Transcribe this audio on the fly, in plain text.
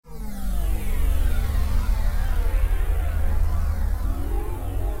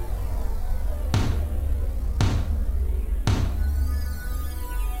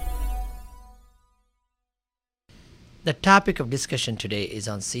The topic of discussion today is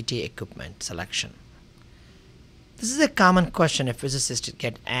on CT equipment selection. This is a common question a physicist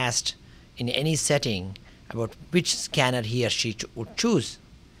gets asked in any setting about which scanner he or she would choose.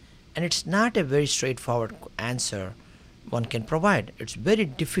 And it's not a very straightforward answer one can provide. It's very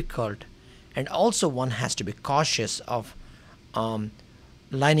difficult, and also one has to be cautious of um,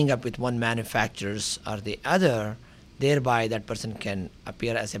 lining up with one manufacturer's or the other, thereby that person can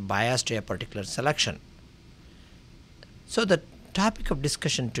appear as a bias to a particular selection. So the topic of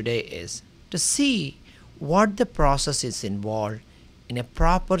discussion today is to see what the process is involved in a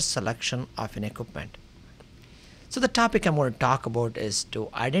proper selection of an equipment. So the topic I'm going to talk about is to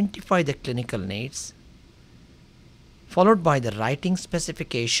identify the clinical needs, followed by the writing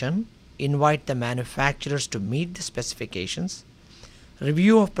specification, invite the manufacturers to meet the specifications,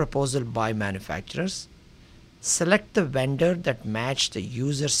 review of proposal by manufacturers, select the vendor that match the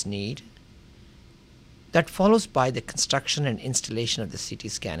user's need. That follows by the construction and installation of the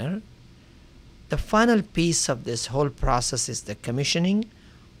CT scanner. The final piece of this whole process is the commissioning,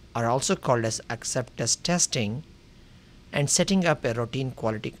 or also called as acceptance testing, and setting up a routine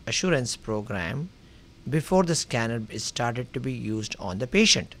quality assurance program before the scanner is started to be used on the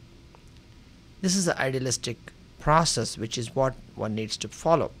patient. This is the idealistic process, which is what one needs to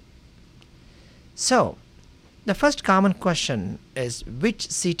follow. So, the first common question is, which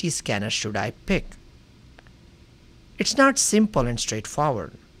CT scanner should I pick? It's not simple and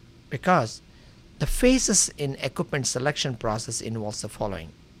straightforward, because the phases in equipment selection process involves the following.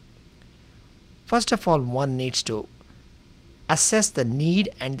 First of all, one needs to assess the need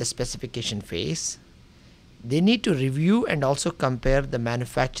and the specification phase. They need to review and also compare the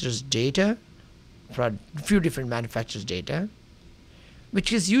manufacturer's data for a few different manufacturers' data,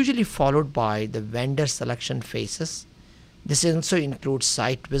 which is usually followed by the vendor selection phases. This also includes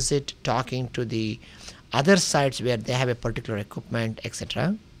site visit, talking to the other sites where they have a particular equipment,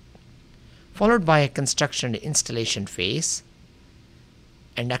 etc., followed by a construction and installation phase,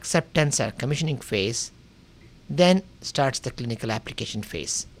 and acceptance and commissioning phase. Then starts the clinical application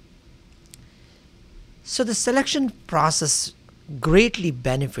phase. So the selection process greatly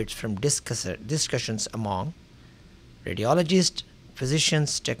benefits from discussions among radiologists,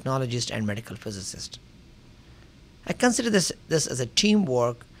 physicians, technologists, and medical physicists. I consider this as a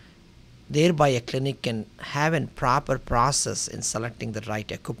teamwork, thereby a clinic can have a proper process in selecting the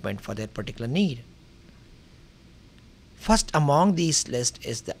right equipment for their particular need. First among these lists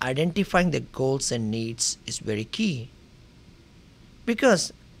is the identifying the goals and needs is very key,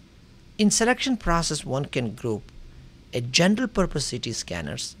 because in selection process one can group a general purpose CT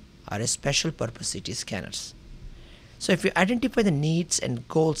scanners or a special purpose CT scanners. So if you identify the needs and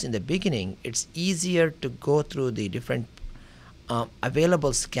goals in the beginning, it's easier to go through the different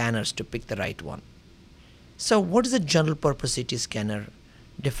available scanners to pick the right one. So what is a general purpose CT scanner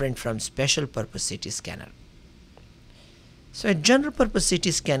different from special purpose CT scanner? So a general purpose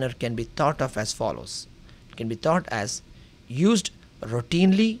CT scanner can be thought of as follows. It can be thought as used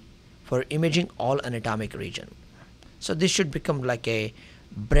routinely for imaging all anatomic region. So this should become like a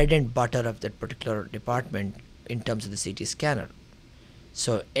bread and butter of that particular department in terms of the CT scanner.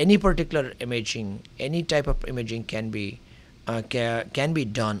 So any particular imaging, any type of imaging can be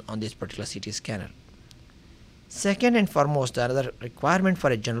done on this particular CT scanner. Second and foremost, the other requirement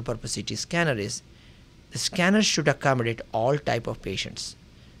for a general purpose CT scanner is the scanner should accommodate all type of patients,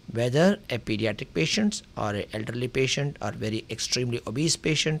 whether a pediatric patient or an elderly patient or very extremely obese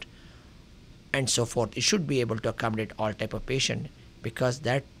patient and so forth. It should be able to accommodate all type of patient, because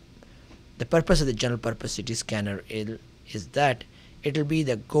that the purpose of the general purpose CT scanner is that it will be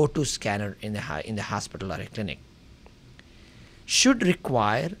the go-to scanner in the hospital or a clinic. Should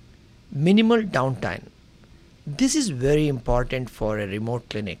require minimal downtime. This is very important for a remote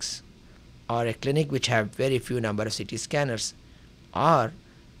clinics or a clinic which have very few number of CT scanners, or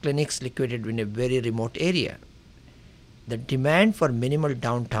clinics located in a very remote area. The demand for minimal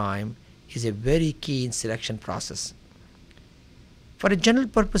downtime is a very key in selection process. For a general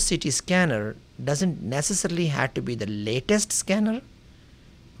purpose CT scanner doesn't necessarily have to be the latest scanner,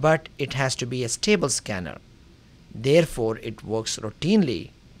 but it has to be a stable scanner. Therefore, it works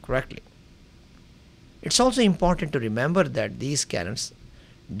routinely correctly. It's also important to remember that these scanners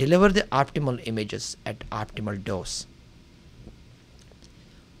deliver the optimal images at optimal dose.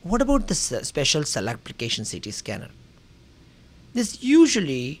 What about the special cell application CT scanner? This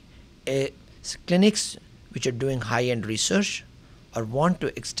usually clinics which are doing high-end research or want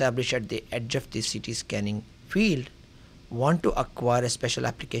to establish at the edge of the CT scanning field want to acquire a special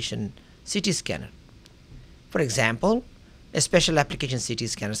application CT scanner. For example, a special application CT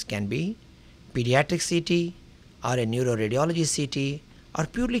scanners can be pediatric CT or a neuroradiology CT, or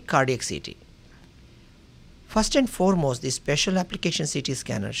purely cardiac CT. First and foremost, the special application CT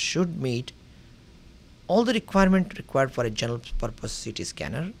scanner should meet all the requirements required for a general purpose CT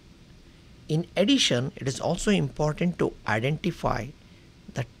scanner. In addition, it is also important to identify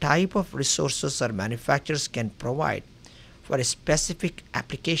the type of resources our manufacturers can provide for a specific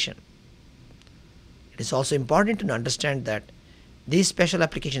application. It is also important to understand that these special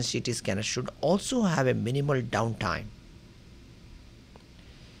application CT scanners should also have a minimal downtime.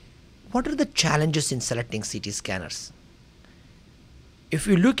 What are the challenges in selecting CT scanners? If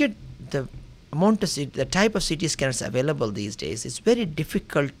you look at the the type of CT scanners available these days, it's very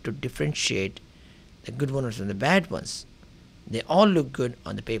difficult to differentiate the good ones from the bad ones. They all look good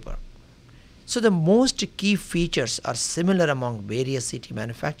on the paper. So the most key features are similar among various CT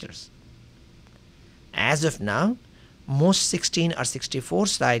manufacturers. As of now, most 16 or 64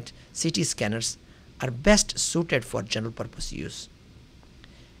 slide CT scanners are best suited for general purpose use.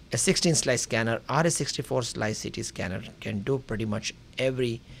 A 16 slice scanner or a 64 slice CT scanner can do pretty much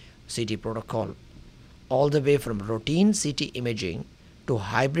every CT protocol, all the way from routine CT imaging to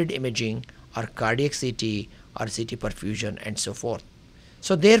hybrid imaging or cardiac CT or CT perfusion and so forth.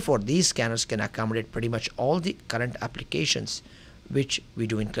 So therefore, these scanners can accommodate pretty much all the current applications which we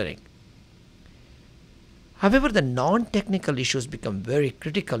do in clinic. However, the non-technical issues become very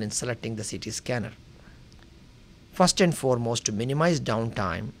critical in selecting the CT scanner. First and foremost, to minimize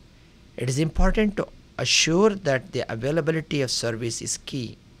downtime, it is important to assure that the availability of service is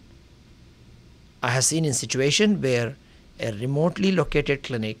key. I have seen in situation where a remotely located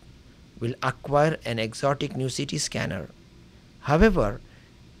clinic will acquire an exotic new CT scanner. However,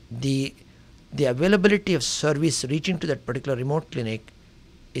 the availability of service reaching to that particular remote clinic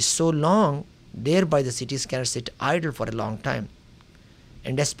is so long, thereby the CT scanner sit idle for a long time.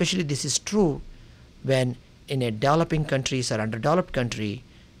 And especially this is true when in a developing countries or underdeveloped country,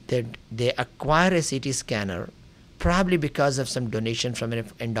 they acquire a CT scanner probably because of some donation from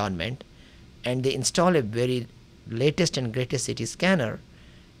an endowment, and they install a very latest and greatest CT scanner,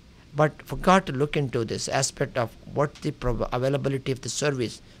 but forgot to look into this aspect of what the availability of the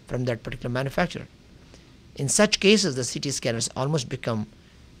service from that particular manufacturer. In such cases, the CT scanners almost become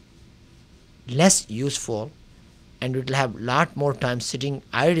less useful, and it will have a lot more time sitting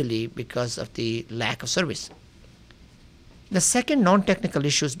idly because of the lack of service. The second non-technical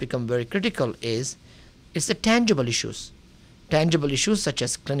issues become very critical is the tangible issues. Tangible issues such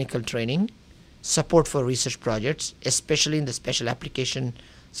as clinical training, support for research projects, especially in the special application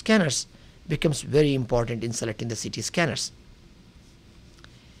scanners, becomes very important in selecting the CT scanners.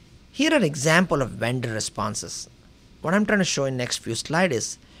 Here are an example of vendor responses. What I'm trying to show in next few slides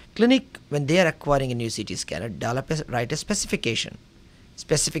is clinic, when they are acquiring a new CT scanner, write a specification.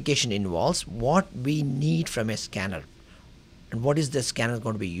 Specification involves what we need from a scanner and what is the scanner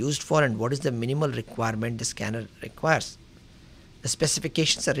going to be used for and what is the minimal requirement the scanner requires. The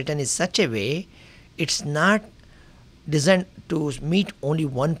specifications are written in such a way it's not designed to meet only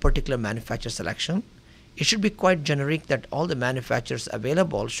one particular manufacturer selection. It should be quite generic that all the manufacturers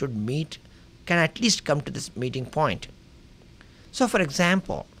available should meet, can at least come to this meeting point. So for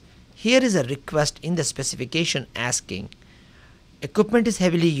example, here is a request in the specification asking, equipment is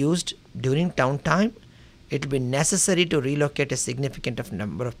heavily used during downtime. It will be necessary to relocate a significant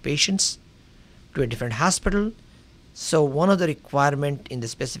number of patients to a different hospital. So one of the requirement in the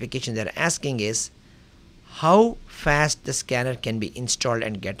specification they're asking is how fast the scanner can be installed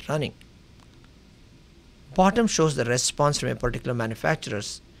and get running. Bottom shows the response from a particular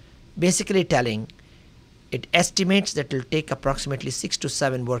manufacturers, basically telling it estimates that it will take approximately 6 to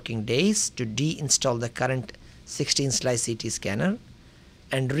 7 working days to deinstall the current 16 slice CT scanner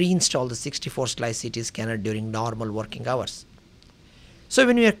and reinstall the 64 slice CT scanner during normal working hours. So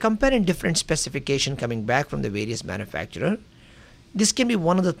when we are comparing different specification coming back from the various manufacturer, this can be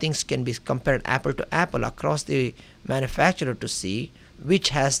one of the things can be compared apple to apple across the manufacturer to see which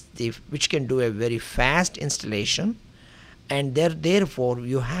can do a very fast installation, and therefore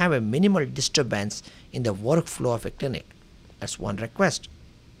you have a minimal disturbance in the workflow of a clinic. That's one request.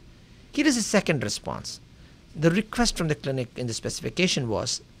 Here is a second response. The request from the clinic in the specification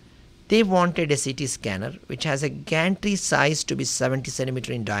was they wanted a CT scanner which has a gantry size to be 70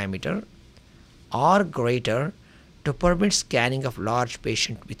 centimeter in diameter or greater to permit scanning of large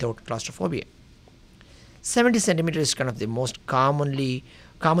patient without claustrophobia. 70 centimeter is kind of the most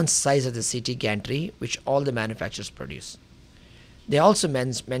common size of the CT gantry which all the manufacturers produce. They also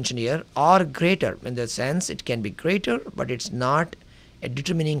mention here or greater, in the sense it can be greater, but it's not a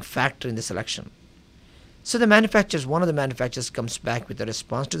determining factor in the selection. So one of the manufacturers comes back with a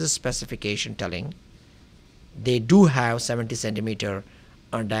response to the specification telling They do have 70 centimeter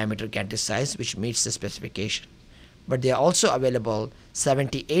diameter gantry size, which meets the specification. But they are also available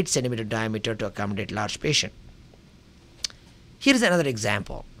 78 centimeter diameter to accommodate large patient. Here is another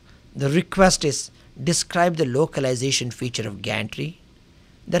example. The request is describe the localization feature of gantry.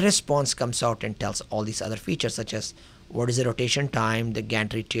 The response comes out and tells all these other features such as what is the rotation time, the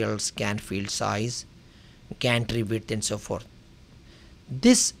gantry tilt, scan field size, gantry width, and so forth.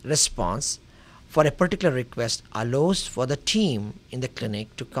 This response for a particular request allows for the team in the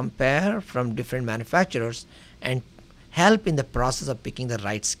clinic to compare from different manufacturers and help in the process of picking the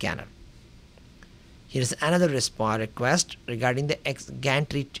right scanner. Here is another request regarding the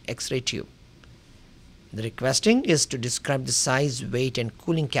gantry X-ray tube. The requesting is to describe the size, weight, and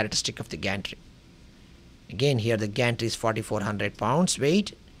cooling characteristic of the gantry. Again, here the gantry is 4,400 pounds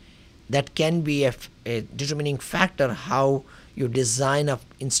weight. That can be a determining factor how you design of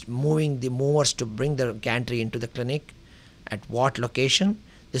moving the movers to bring the gantry into the clinic, at what location.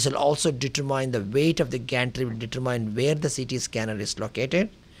 This will also determine the weight of the gantry, will determine where the CT scanner is located,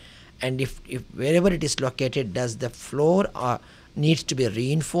 and if wherever it is located, does the floor needs to be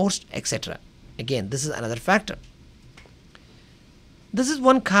reinforced, etc. Again, this is another factor. This is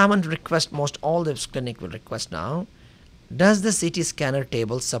one common request most all the clinic will request now. Does the CT scanner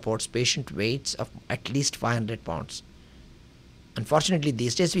table supports patient weights of at least 500 pounds? Unfortunately,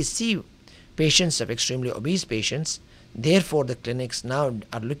 these days we see patients of extremely obese patients. Therefore, the clinics now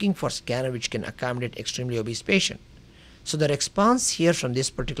are looking for scanner which can accommodate extremely obese patient. So the response here from this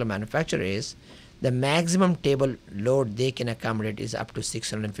particular manufacturer is the maximum table load they can accommodate is up to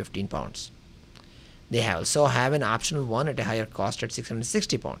 615 pounds. They also have an optional one at a higher cost at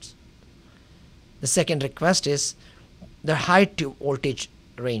 660 pounds. The second request is the high voltage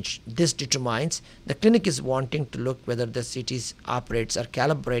range. This determines the clinic is wanting to look whether the CT's operates are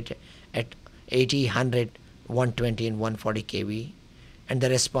calibrated at 80, 100, 120 and 140 kV, and the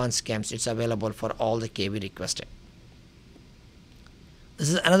response comes, it's available for all the kV requested. This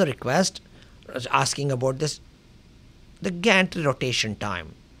is another request asking about the gantry rotation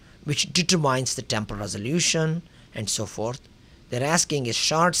time, which determines the temporal resolution and so forth. They're asking a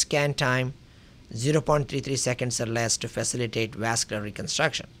short scan time, 0.33 seconds or less, to facilitate vascular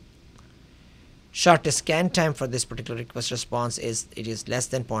reconstruction. Shortest scan time for this particular request response is less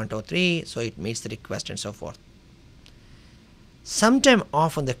than 0.03, so it meets the request and so forth. Sometime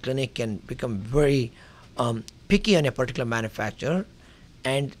often the clinic can become very picky on a particular manufacturer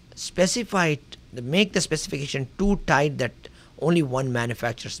and make the specification too tight that only one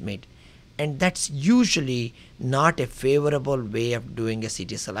manufacturer is made, and that's usually not a favorable way of doing a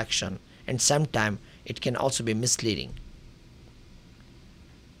CT selection, and sometimes it can also be misleading.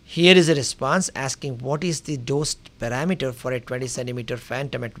 Here is a response asking what is the dose parameter for a 20 centimeter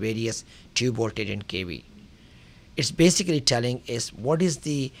phantom at various tube voltage and kV. It's basically telling us what is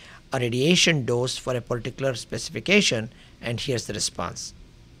the radiation dose for a particular specification, and here's the response.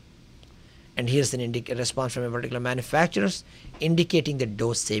 And here's an response from a particular manufacturers indicating the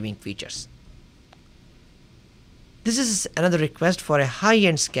dose saving features. This is another request for a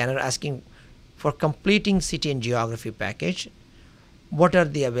high-end scanner asking for completing CT angiography package. What are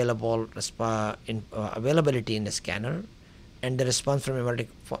the availability in the scanner? And the response from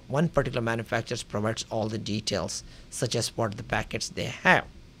one particular manufacturer provides all the details, such as what the packets they have.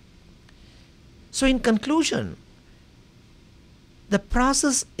 So in conclusion, the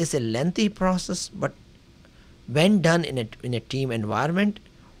process is a lengthy process, but when done in a team environment,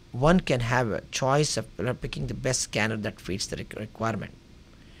 one can have a choice of picking the best scanner that fits the requirement.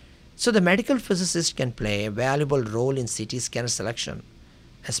 So the medical physicist can play a valuable role in CT scanner selection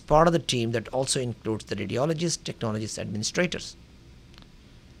as part of the team that also includes the radiologists, technologists, administrators.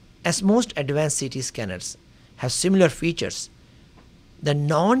 As most advanced CT scanners have similar features, the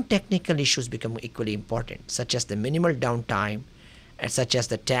non-technical issues become equally important, such as the minimal downtime and such as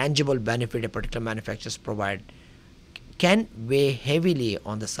the tangible benefit a particular manufacturers provide can weigh heavily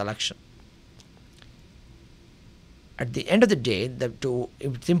on the selection. At the end of the day,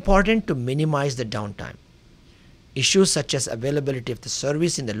 it's important to minimize the downtime. Issues such as availability of the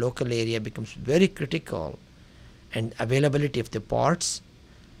service in the local area becomes very critical, and availability of the parts,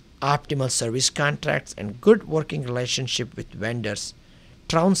 optimal service contracts, and good working relationship with vendors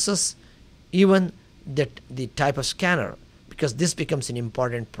trounces even the type of scanner, because this becomes an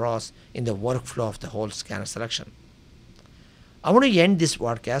important process in the workflow of the whole scanner selection. I want to end this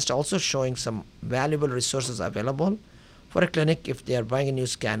podcast also showing some valuable resources available for a clinic if they are buying a new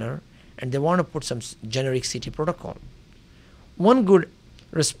scanner and they want to put some generic CT protocol. One good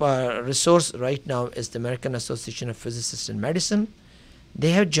resource right now is the American Association of Physicists in Medicine.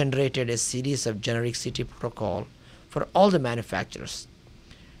 They have generated a series of generic CT protocol for all the manufacturers.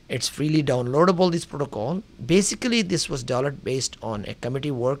 It's freely downloadable, this protocol. Basically, this was developed based on a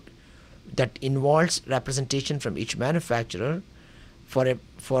committee work that involves representation from each manufacturer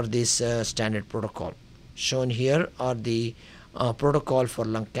for this standard protocol. Shown here are the protocol for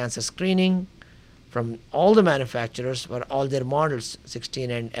lung cancer screening from all the manufacturers for all their models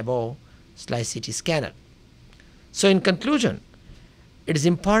 16 and above slice CT scanner. So in conclusion, it is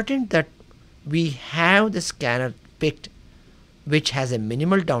important that we have the scanner picked which has a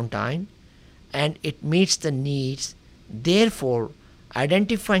minimal downtime and it meets the needs. Therefore,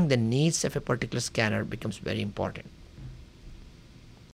 identifying the needs of a particular scanner becomes very important.